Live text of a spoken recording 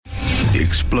The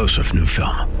explosive new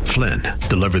film, Flynn,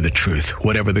 deliver the truth,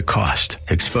 whatever the cost,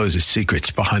 exposes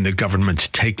secrets behind the government's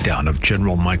takedown of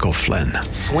General Michael Flynn.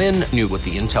 Flynn knew what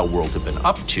the intel world had been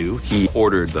up to. He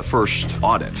ordered the first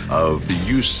audit of the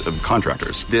use of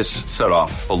contractors. This set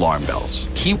off alarm bells.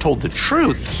 He told the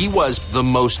truth. He was the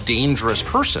most dangerous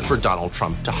person for Donald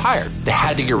Trump to hire. They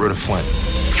had to get rid of Flynn.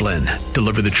 Flynn,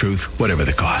 deliver the truth, whatever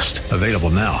the cost. Available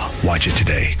now. Watch it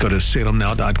today. Go to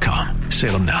salemnow.com.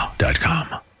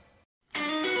 salemnow.com.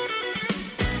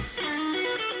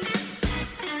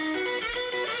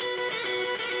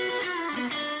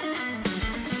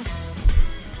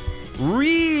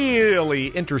 Really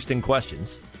interesting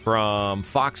questions from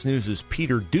Fox News'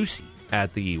 Peter Doocy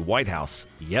at the White House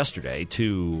yesterday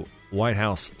to White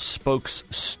House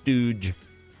spokesstooge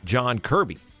John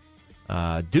Kirby.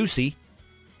 Doocy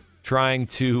trying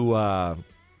to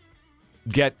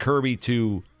get Kirby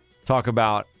to talk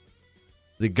about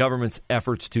the government's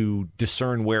efforts to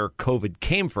discern where COVID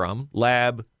came from,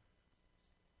 lab,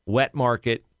 wet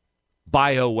market,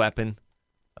 bioweapon.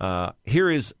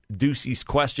 Here is Doocy's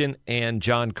question and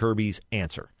John Kirby's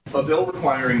answer. A bill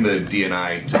requiring the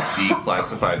DNI to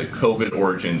declassify the COVID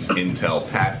origins intel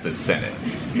passed the Senate.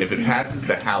 If it passes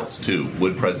the House, too,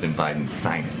 would President Biden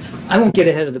sign it? I won't get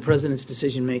ahead of the president's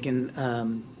decision-making,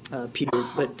 Peter,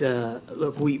 but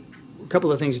look, a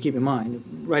couple of things to keep in mind.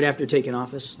 Right after taking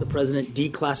office, the president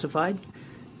declassified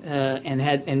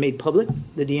and made public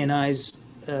the DNI's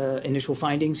initial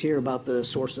findings here about the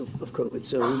source of COVID.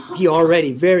 So he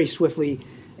already very swiftly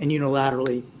and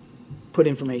unilaterally put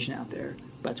information out there.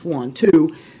 That's one.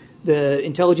 Two, the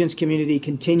intelligence community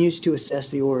continues to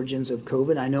assess the origins of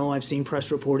COVID. I know I've seen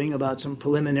press reporting about some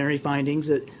preliminary findings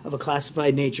of a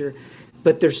classified nature,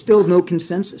 but there's still no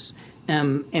consensus.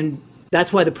 And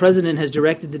that's why the president has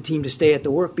directed the team to stay at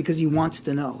the work, because he wants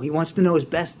to know. He wants to know as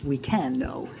best we can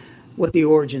know what the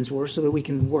origins were so that we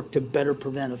can work to better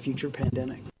prevent a future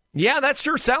pandemic. Yeah, that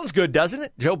sure sounds good, doesn't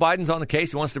it? Joe Biden's on the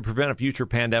case. He wants to prevent a future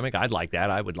pandemic. I'd like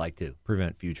that. I would like to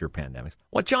prevent future pandemics.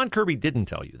 What John Kirby didn't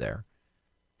tell you there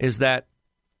is that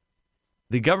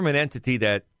the government entity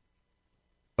that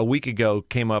a week ago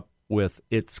came up with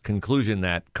its conclusion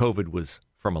that COVID was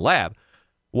from a lab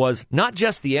was not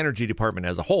just the Energy Department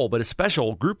as a whole, but a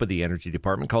special group of the Energy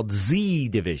Department called Z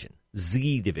Division.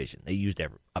 Z Division. They used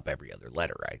up every other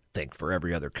letter, I think, for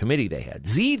every other committee they had.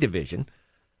 Z Division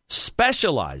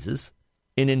specializes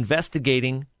in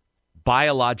investigating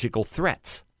biological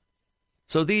threats.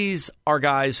 So these are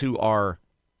guys who are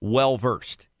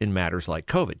well-versed in matters like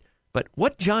COVID. But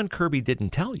what John Kirby didn't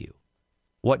tell you,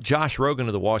 what Josh Rogan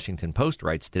of the Washington Post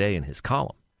writes today in his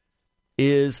column,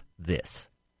 is this.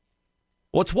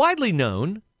 What's widely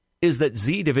known is that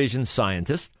Z Division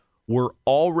scientists were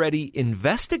already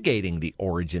investigating the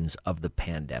origins of the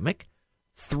pandemic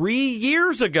 3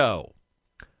 years ago.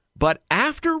 But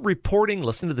after reporting,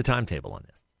 listen to the timetable on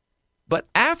this, but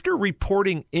after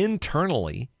reporting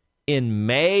internally in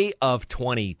May of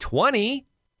 2020,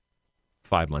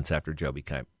 5 months after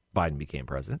Biden became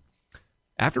president,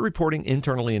 after reporting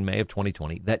internally in May of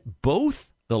 2020 that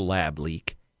both the lab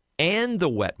leak and the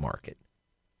wet market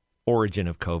origin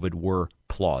of COVID were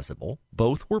plausible,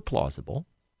 both were plausible,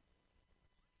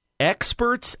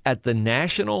 experts at the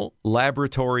national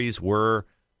laboratories were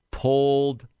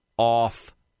pulled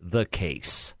off the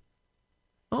case.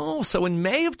 Oh, so in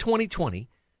May of 2020,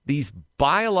 these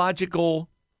biological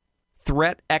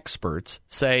threat experts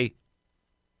say,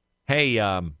 hey,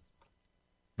 the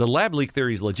lab leak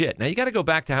theory is legit. Now, you got to go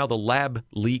back to how the lab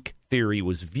leak theory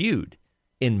was viewed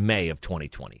in May of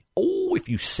 2020. Oh, if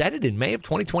you said it in May of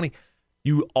 2020,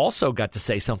 you also got to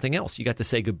say something else. You got to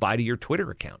say goodbye to your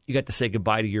Twitter account. You got to say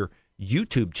goodbye to your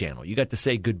YouTube channel. You got to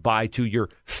say goodbye to your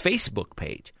Facebook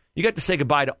page. You got to say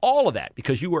goodbye to all of that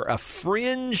because you were a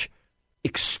fringe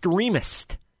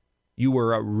extremist. You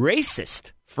were a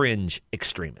racist fringe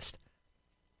extremist.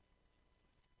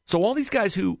 So all these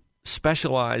guys who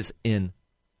specialize in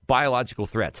biological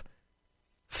threats,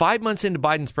 5 months into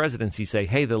Biden's presidency say,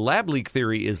 hey, the lab leak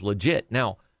theory is legit.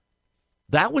 Now,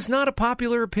 that was not a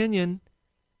popular opinion,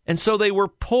 and so they were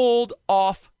pulled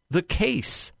off the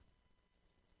case.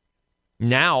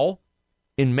 Now,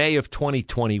 in May of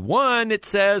 2021, it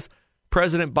says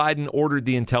President Biden ordered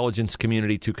the intelligence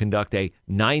community to conduct a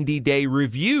 90-day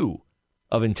review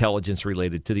of intelligence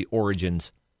related to the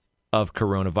origins of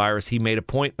coronavirus. He made a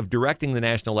point of directing the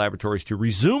national laboratories to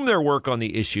resume their work on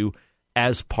the issue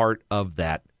as part of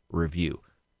that review.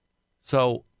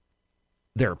 So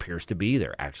there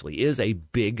actually is a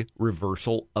big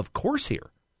reversal of course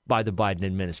here by the Biden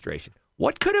administration.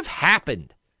 What could have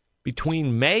happened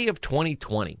between May of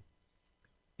 2020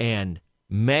 and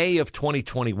May of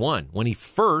 2021 when he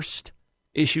first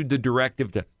issued the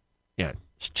directive to,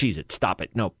 cheese it, stop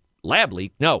it. No, lab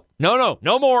leak. No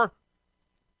more.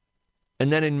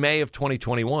 And then in May of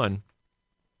 2021,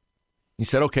 he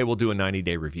said, okay, we'll do a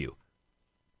 90-day review.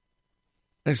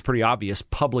 I think it's pretty obvious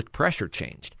public pressure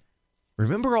changed.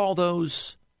 Remember all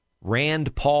those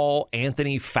Rand Paul,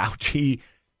 Anthony Fauci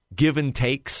give and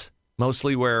takes,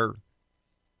 mostly where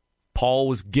Paul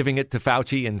was giving it to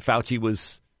Fauci and Fauci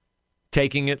was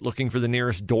taking it, looking for the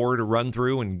nearest door to run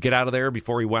through and get out of there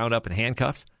before he wound up in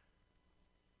handcuffs?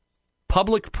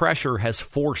 Public pressure has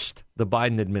forced the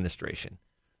Biden administration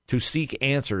to seek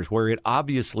answers where it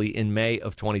obviously in May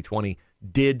of 2020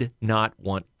 did not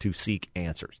want to seek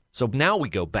answers. So now we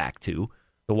go back to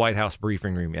the White House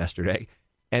briefing room yesterday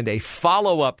and a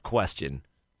follow-up question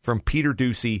from Peter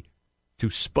Doocy to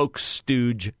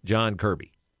spokesstooge John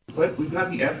Kirby. But we've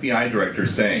got the FBI director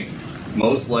saying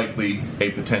most likely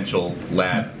a potential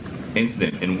lab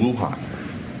incident in Wuhan.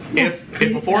 If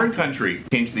a foreign country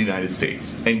came to the United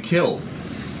States and killed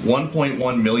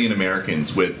 1.1 million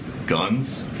Americans with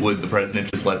guns, would the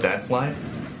president just let that slide?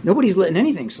 Nobody's letting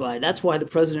anything slide. That's why the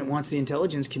president wants the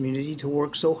intelligence community to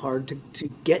work so hard to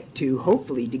get to,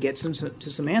 hopefully, to get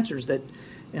some answers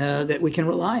that we can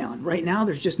rely on. Right now,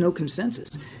 there's just no consensus.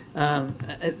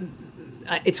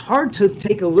 It's hard to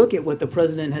take a look at what the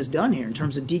president has done here in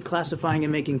terms of declassifying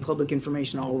and making public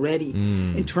information already,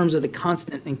 in terms of the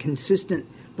constant and consistent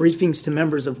briefings to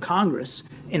members of Congress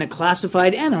in a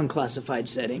classified and unclassified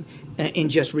setting in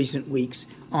just recent weeks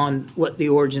on what the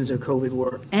origins of COVID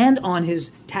were, and on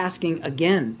his tasking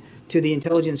again to the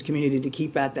intelligence community to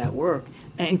keep at that work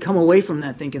and come away from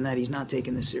that thinking that he's not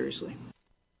taking this seriously.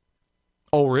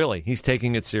 Oh, really? He's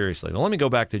taking it seriously. Well, let me go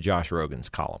back to Josh Rogan's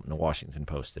column in the Washington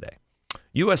Post today.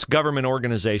 U.S. government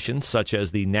organizations such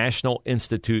as the National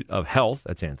Institute of Health,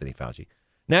 that's Anthony Fauci,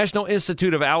 National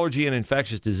Institute of Allergy and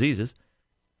Infectious Diseases,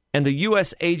 and the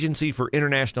U.S. Agency for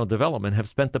International Development have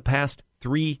spent the past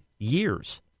 3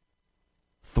 years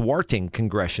thwarting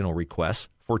congressional requests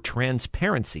for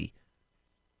transparency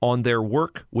on their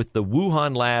work with the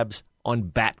Wuhan labs on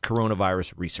bat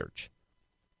coronavirus research.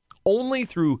 Only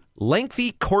through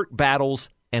lengthy court battles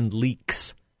and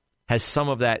leaks has some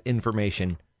of that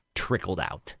information trickled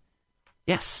out.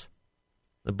 Yes,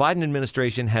 the Biden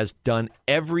administration has done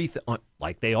everything,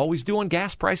 like they always do on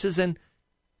gas prices and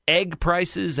egg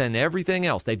prices and everything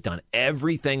else. They've done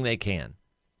everything they can.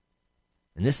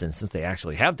 In this instance, they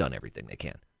actually have done everything they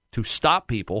can to stop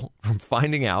people from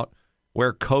finding out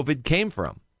where COVID came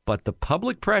from. But the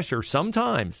public pressure,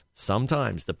 sometimes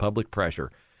the public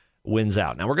pressure wins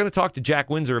out. Now, we're going to talk to Jack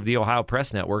Windsor of the Ohio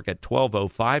Press Network at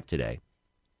 12:05 today.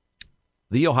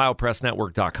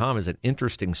 TheOhioPressNetwork.com is an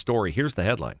interesting story. Here's the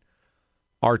headline.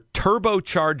 Are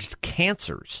turbocharged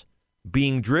cancers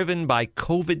being driven by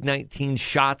COVID-19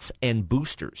 shots and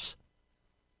boosters?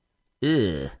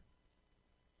 Ugh.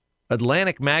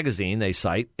 Atlantic Magazine, they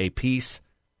cite a piece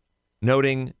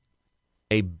noting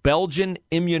a Belgian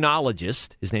immunologist,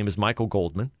 his name is Michael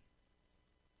Goldman,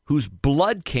 whose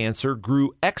blood cancer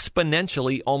grew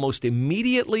exponentially almost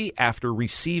immediately after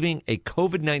receiving a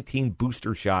COVID-19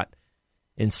 booster shot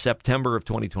in September of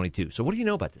 2022. So what do you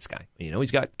know about this guy? You know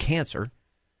he's got cancer.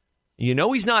 You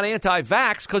know he's not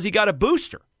anti-vax because he got a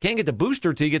booster. Can't get the booster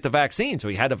until you get the vaccine. So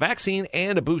he had a vaccine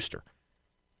and a booster.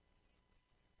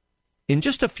 In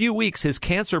just a few weeks, his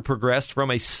cancer progressed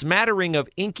from a smattering of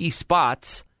inky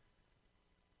spots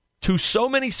to so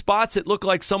many spots it looked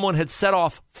like someone had set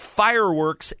off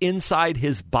fireworks inside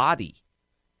his body.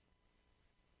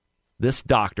 This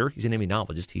doctor, he's an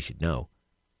immunologist, he should know,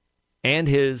 and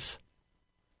his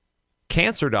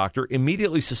cancer doctor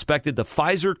immediately suspected the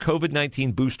Pfizer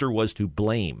COVID-19 booster was to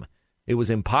blame. It was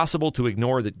impossible to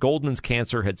ignore that Goldman's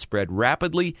cancer had spread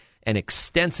rapidly and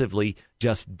extensively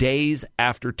just days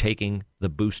after taking the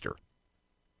booster.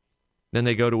 Then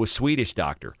they go to a Swedish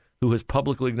doctor who has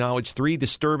publicly acknowledged 3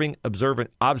 disturbing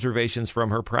observations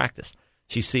from her practice.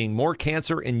 She's seeing more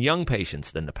cancer in young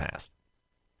patients than the past.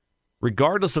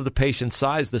 Regardless of the patient's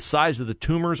size, the size of the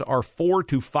tumors are 4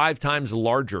 to 5 times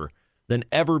larger than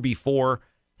ever before.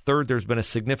 Third, there's been a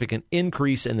significant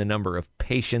increase in the number of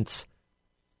patients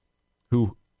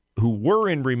who were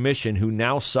in remission who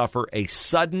now suffer a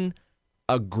sudden,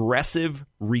 aggressive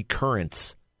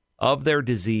recurrence of their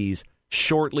disease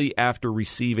shortly after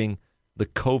receiving the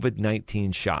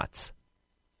COVID-19 shots.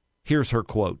 Here's her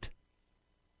quote.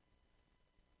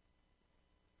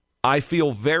 "I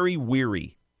feel very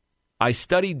weary. I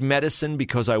studied medicine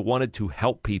because I wanted to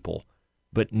help people,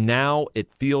 but now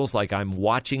it feels like I'm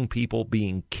watching people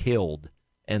being killed,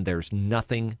 and there's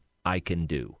nothing I can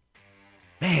do."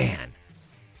 Man.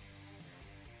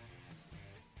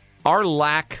 Our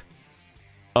lack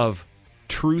of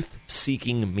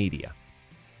truth-seeking media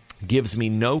gives me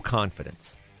no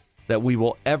confidence that we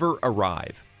will ever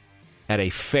arrive at a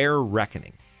fair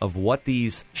reckoning of what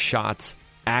these shots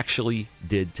actually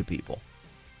did to people.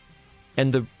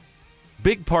 And the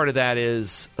big part of that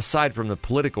is, aside from the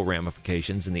political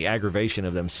ramifications and the aggravation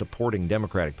of them supporting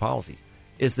Democratic policies,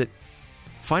 is that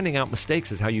finding out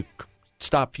mistakes is how you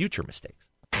stop future mistakes.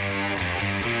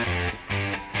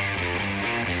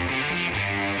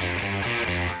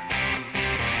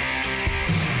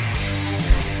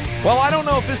 Well, I don't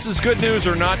know if this is good news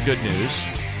or not good news.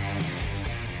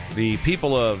 The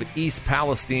people of East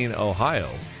Palestine, Ohio,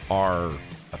 are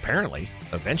apparently,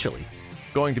 eventually,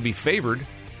 going to be favored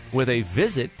with a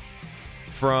visit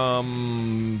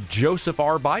from Joseph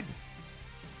R. Biden.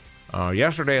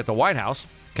 Yesterday at the White House,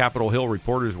 Capitol Hill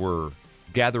reporters were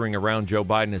gathering around Joe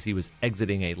Biden as he was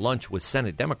exiting a lunch with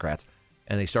Senate Democrats,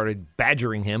 and they started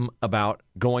badgering him about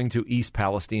going to East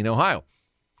Palestine, Ohio.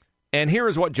 And here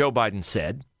is what Joe Biden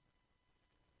said,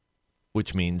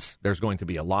 which means there's going to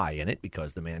be a lie in it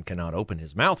because the man cannot open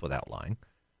his mouth without lying.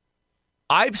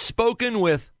 I've spoken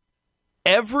with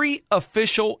every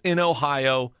official in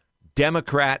Ohio,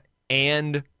 Democrat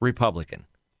and Republican,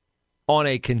 on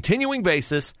a continuing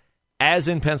basis, as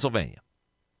in Pennsylvania.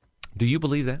 Do you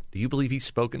believe that? Do you believe he's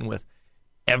spoken with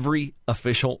every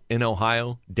official in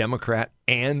Ohio, Democrat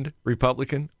and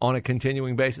Republican, on a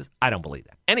continuing basis? I don't believe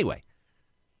that. Anyway,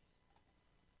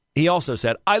 he also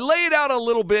said, I laid out a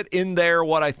little bit in there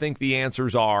what I think the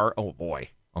answers are. Oh, boy.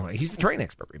 He's the train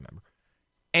expert, remember.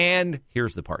 And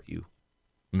here's the part you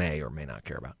may or may not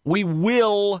care about. We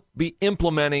will be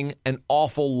implementing an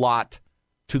awful lot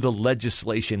to the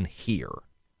legislation here.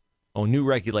 Oh, new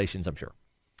regulations, I'm sure.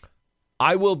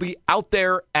 I will be out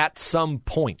there at some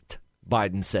point,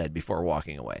 Biden said before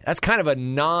walking away. That's kind of a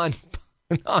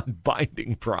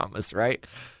non-binding promise, right?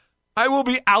 I will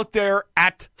be out there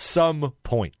at some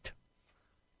point.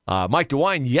 Mike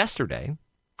DeWine yesterday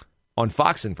on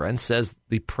Fox and Friends says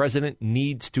the president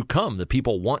needs to come. The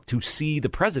people want to see the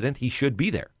president. He should be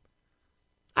there.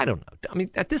 I don't know. I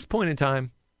mean, at this point in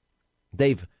time,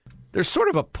 there's sort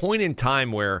of a point in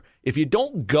time where if you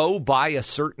don't go by a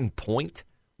certain point,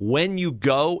 when you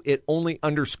go, it only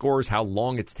underscores how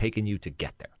long it's taken you to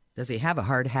get there. Does he have a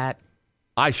hard hat?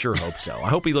 I sure hope so. I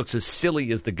hope he looks as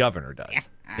silly as the governor does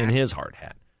in his hard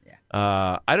hat.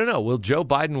 Yeah. I don't know. Will Joe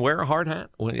Biden wear a hard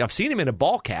hat? Well, I've seen him in a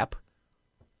ball cap.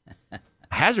 A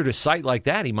hazardous sight like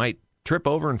that, he might trip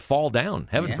over and fall down.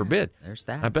 Heaven forbid. There's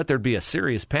that. I bet there'd be a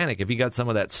serious panic if he got some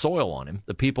of that soil on him.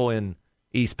 The people in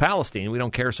East Palestine, we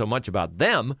don't care so much about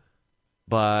them,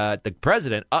 but the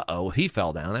president, he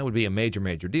fell down. That would be a major,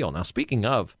 major deal. Now, speaking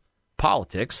of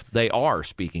politics, they are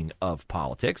speaking of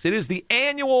politics. It is the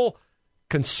annual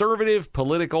Conservative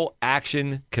Political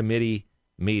Action Committee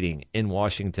meeting in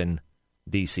Washington,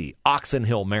 D.C. Oxon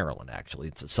Hill, Maryland, actually.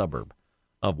 It's a suburb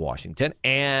of Washington.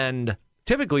 And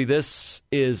typically this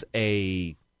is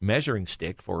a measuring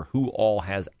stick for who all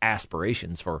has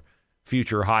aspirations for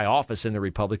future high office in the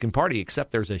Republican Party,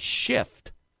 except there's a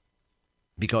shift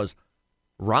because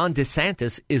Ron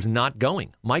DeSantis is not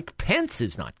going. Mike Pence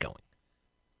is not going.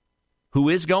 Who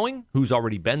is going? Who's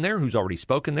already been there? Who's already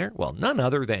spoken there? Well, none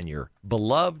other than your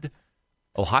beloved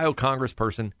Ohio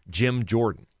Congressperson Jim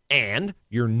Jordan and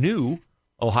your new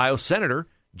Ohio Senator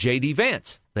J.D.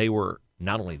 Vance. They were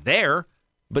not only there,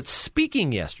 but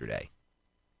speaking yesterday,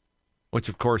 which,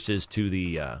 of course, is to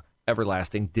the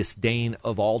everlasting disdain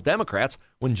of all Democrats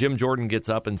when Jim Jordan gets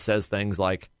up and says things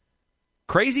like,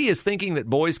 crazy is thinking that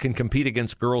boys can compete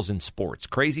against girls in sports.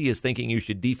 Crazy is thinking you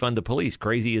should defund the police.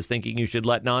 Crazy is thinking you should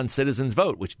let non-citizens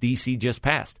vote, which D.C. just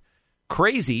passed.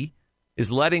 Crazy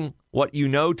is letting what you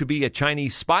know to be a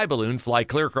Chinese spy balloon fly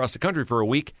clear across the country for a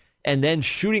week and then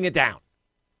shooting it down.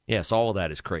 Yes, all of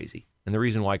that is crazy. And the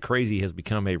reason why crazy has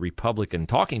become a Republican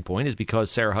talking point is because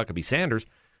Sarah Huckabee Sanders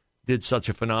did such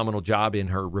a phenomenal job in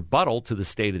her rebuttal to the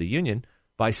State of the Union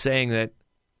by saying that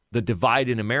the divide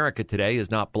in America today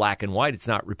is not black and white. It's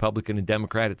not Republican and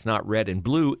Democrat. It's not red and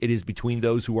blue. It is between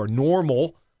those who are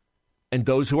normal and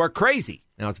those who are crazy.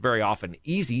 Now, it's very often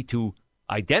easy to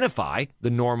identify the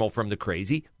normal from the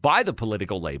crazy by the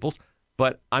political labels,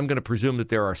 but I'm going to presume that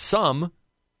there are a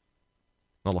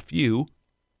few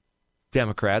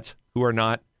Democrats who are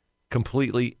not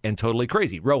completely and totally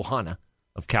crazy. Ro Hanna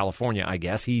of California, I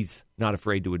guess. He's not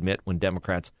afraid to admit when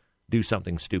Democrats do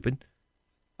something stupid.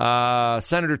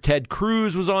 Senator Ted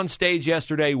Cruz was on stage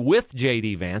yesterday with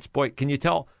J.D. Vance. Boy, can you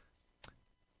tell?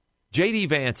 J.D.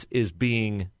 Vance is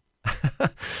being...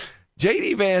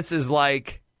 J.D. Vance is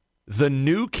like the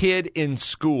new kid in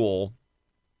school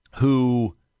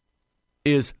who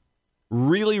is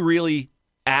really, really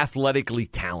athletically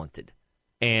talented.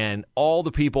 and all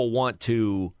the people want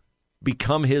to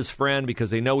become his friend because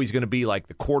they know he's going to be like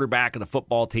the quarterback of the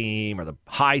football team or the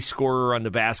high scorer on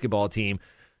the basketball team.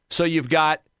 So you've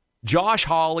got Josh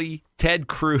Hawley, Ted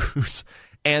Cruz,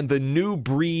 and the new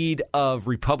breed of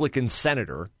Republican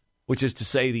senator, which is to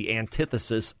say the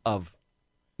antithesis of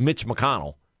Mitch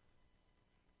McConnell,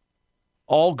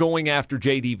 all going after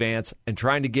J.D. Vance and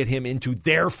trying to get him into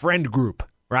their friend group,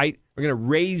 right? We're going to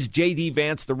raise J.D.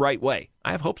 Vance the right way.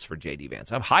 I have hopes for J.D.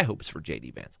 Vance. I have high hopes for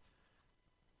J.D. Vance.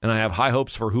 And I have high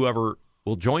hopes for whoever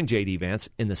will join J.D. Vance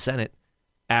in the Senate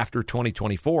after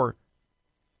 2024,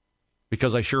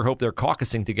 because I sure hope they're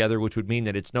caucusing together, which would mean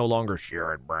that it's no longer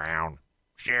Sherrod Brown.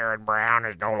 Sherrod Brown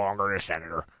is no longer the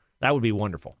senator. That would be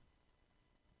wonderful.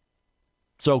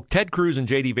 So Ted Cruz and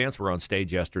J.D. Vance were on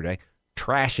stage yesterday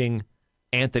trashing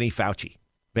Anthony Fauci.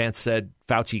 Vance said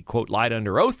Fauci, quote, lied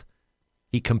under oath.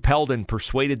 He compelled and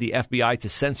persuaded the FBI to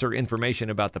censor information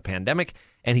about the pandemic,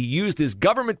 and he used his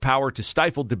government power to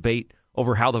stifle debate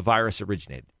over how the virus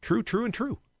originated. True, true, and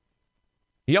true.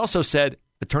 He also said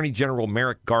Attorney General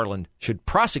Merrick Garland should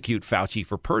prosecute Fauci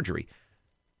for perjury.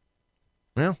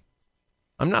 Well,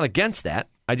 I'm not against that.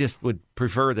 I just would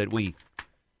prefer that we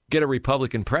get a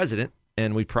Republican president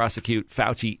and we prosecute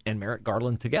Fauci and Merrick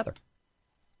Garland together.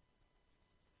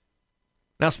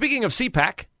 Now, speaking of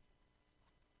CPAC,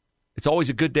 it's always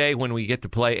a good day when we get to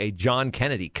play a John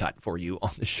Kennedy cut for you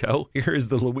on the show. Here is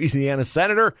the Louisiana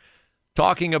senator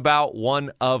talking about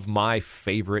one of my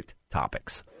favorite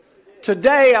topics.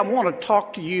 Today, I want to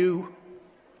talk to you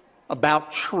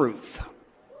about truth.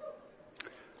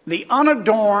 The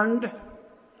unadorned,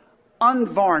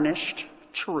 unvarnished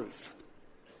truth.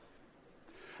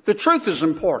 The truth is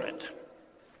important.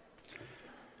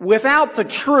 Without the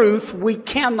truth, we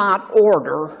cannot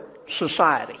order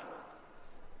society.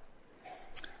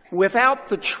 Without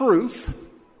the truth,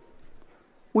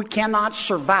 we cannot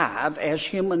survive as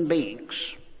human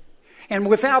beings. And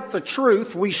without the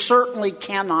truth, we certainly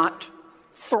cannot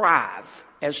thrive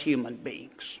as human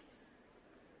beings.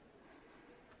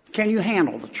 Can you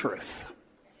handle the truth?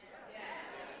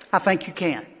 I think you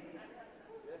can.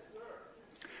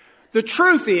 The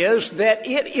truth is that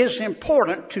it is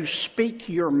important to speak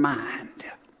your mind.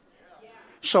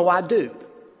 So I do.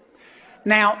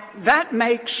 Now, that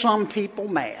makes some people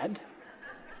mad,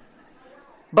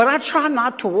 but I try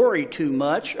not to worry too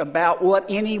much about what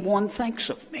anyone thinks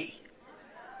of me.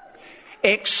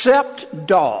 Except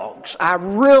dogs. I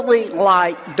really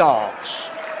like dogs.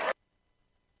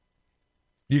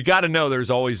 You got to know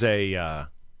there's always a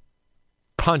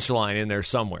punchline in there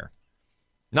somewhere.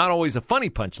 Not always a funny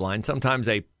punchline. Sometimes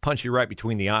they punch you right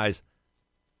between the eyes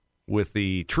with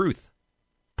the truth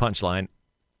punchline.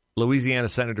 Louisiana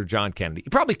Senator John Kennedy. He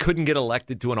probably couldn't get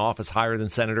elected to an office higher than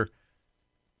senator,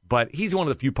 but he's one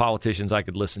of the few politicians I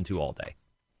could listen to all day.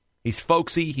 He's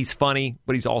folksy, he's funny,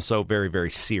 but he's also very, very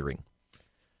searing.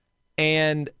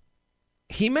 And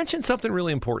he mentioned something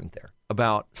really important there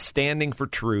about standing for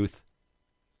truth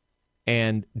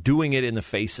and doing it in the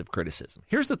face of criticism.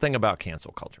 Here's the thing about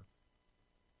cancel culture.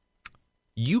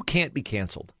 You can't be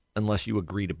canceled unless you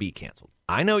agree to be canceled.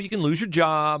 I know you can lose your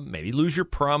job, maybe lose your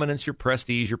prominence, your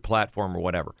prestige, your platform, or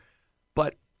whatever.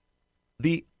 But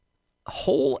the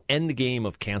whole end game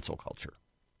of cancel culture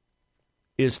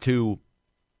is to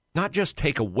not just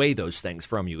take away those things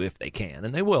from you if they can,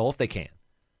 and they will if they can.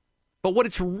 But what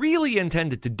it's really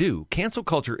intended to do, cancel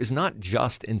culture is not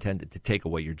just intended to take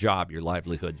away your job, your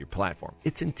livelihood, your platform.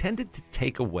 It's intended to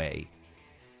take away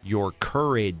your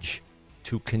courage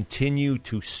to continue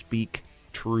to speak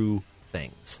true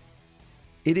things.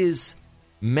 It is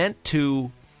meant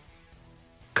to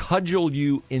cudgel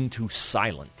you into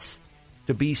silence,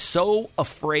 to be so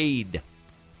afraid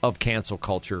of cancel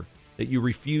culture that you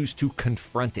refuse to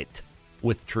confront it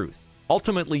with truth.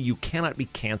 Ultimately, you cannot be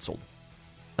canceled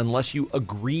unless you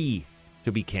agree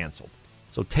to be canceled.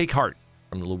 So take heart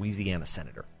from the Louisiana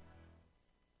senator.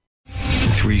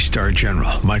 3-star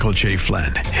General Michael J.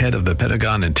 Flynn, head of the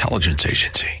Pentagon Intelligence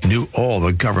Agency, knew all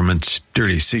the government's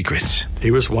dirty secrets.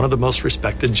 He was one of the most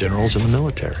respected generals in the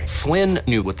military. Flynn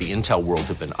knew what the intel world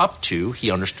had been up to.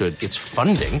 He understood its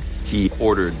funding. He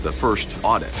ordered the first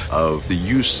audit of the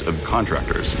use of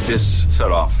contractors. This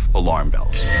set off alarm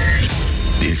bells.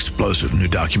 The explosive new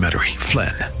documentary,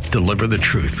 Flynn, Deliver the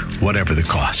Truth, Whatever the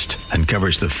Cost,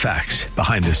 uncovers the facts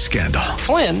behind this scandal.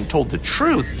 Flynn told the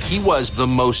truth. He was the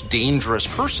most dangerous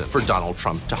person for Donald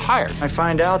Trump to hire. I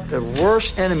find out the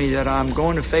worst enemy that I'm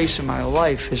going to face in my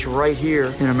life is right here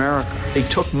in America. They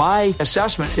took my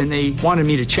assessment and they wanted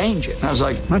me to change it. And I was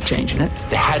like, I'm not changing it.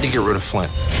 They had to get rid of Flynn.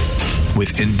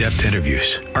 With in-depth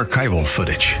interviews, archival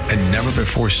footage, and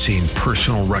never-before-seen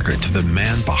personal records of the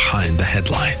man behind the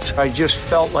headlines. I just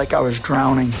felt like I was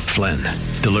drowning. Flynn,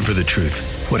 deliver the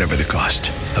truth, whatever the cost.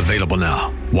 Available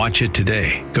now. Watch it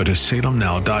today. Go to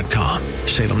salemnow.com.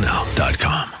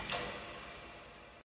 salemnow.com.